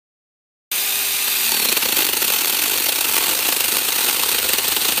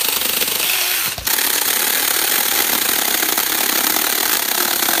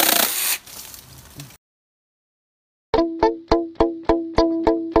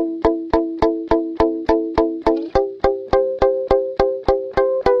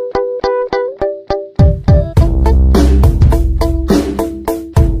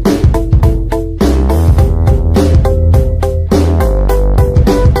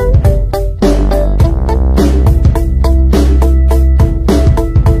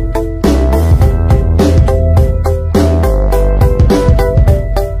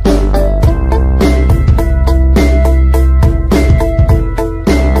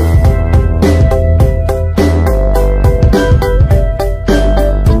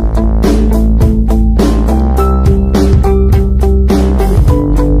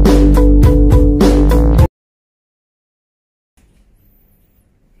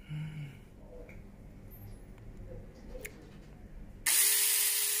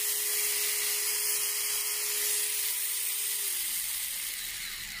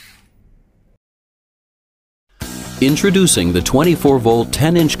Introducing the 24-volt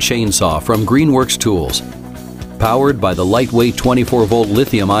 10-inch chainsaw from Greenworks Tools. Powered by the lightweight 24-volt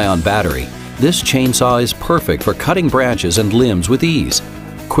lithium-ion battery, this chainsaw is perfect for cutting branches and limbs with ease.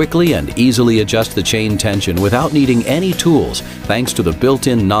 Quickly and easily adjust the chain tension without needing any tools, thanks to the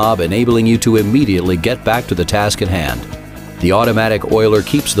built-in knob enabling you to immediately get back to the task at hand. The automatic oiler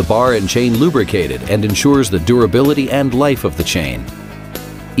keeps the bar and chain lubricated and ensures the durability and life of the chain.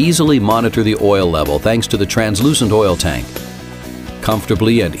 Easily monitor the oil level thanks to the translucent oil tank.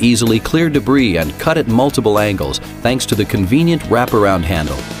 Comfortably and easily clear debris and cut at multiple angles thanks to the convenient wraparound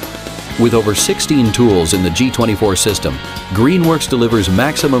handle. With over 16 tools in the G24 system, Greenworks delivers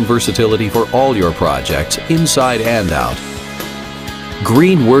maximum versatility for all your projects, inside and out.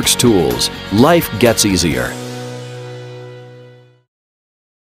 Greenworks Tools. Life gets easier.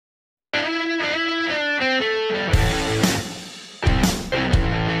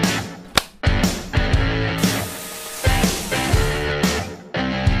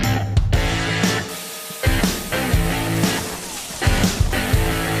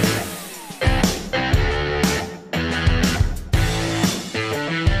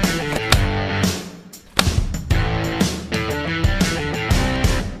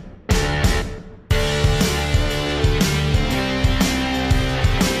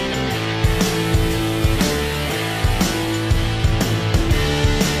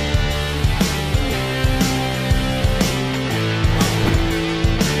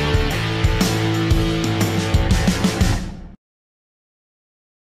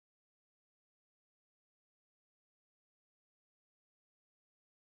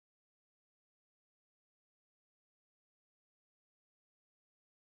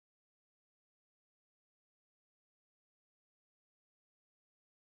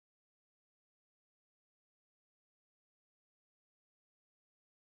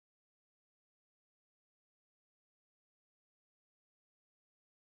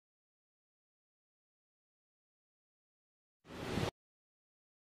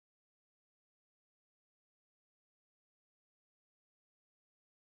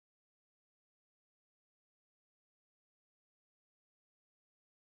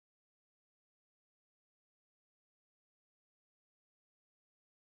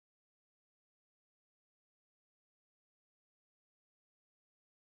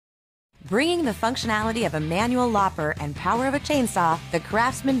 Bringing the functionality of a manual lopper and power of a chainsaw, the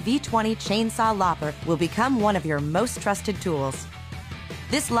Craftsman V20 Chainsaw Lopper will become one of your most trusted tools.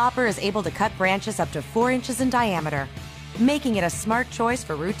 This lopper is able to cut branches up to 4 inches in diameter, making it a smart choice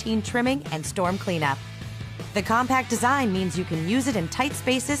for routine trimming and storm cleanup. The compact design means you can use it in tight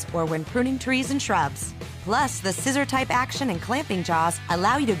spaces or when pruning trees and shrubs. Plus, the scissor-type action and clamping jaws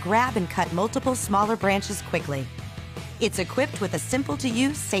allow you to grab and cut multiple smaller branches quickly. It's equipped with a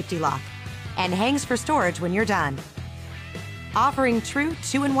simple-to-use safety lock and hangs for storage when you're done. Offering true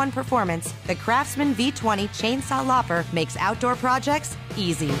 2-in-1 performance, the Craftsman V20 Chainsaw Lopper makes outdoor projects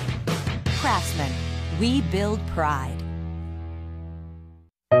easy. Craftsman, we build pride.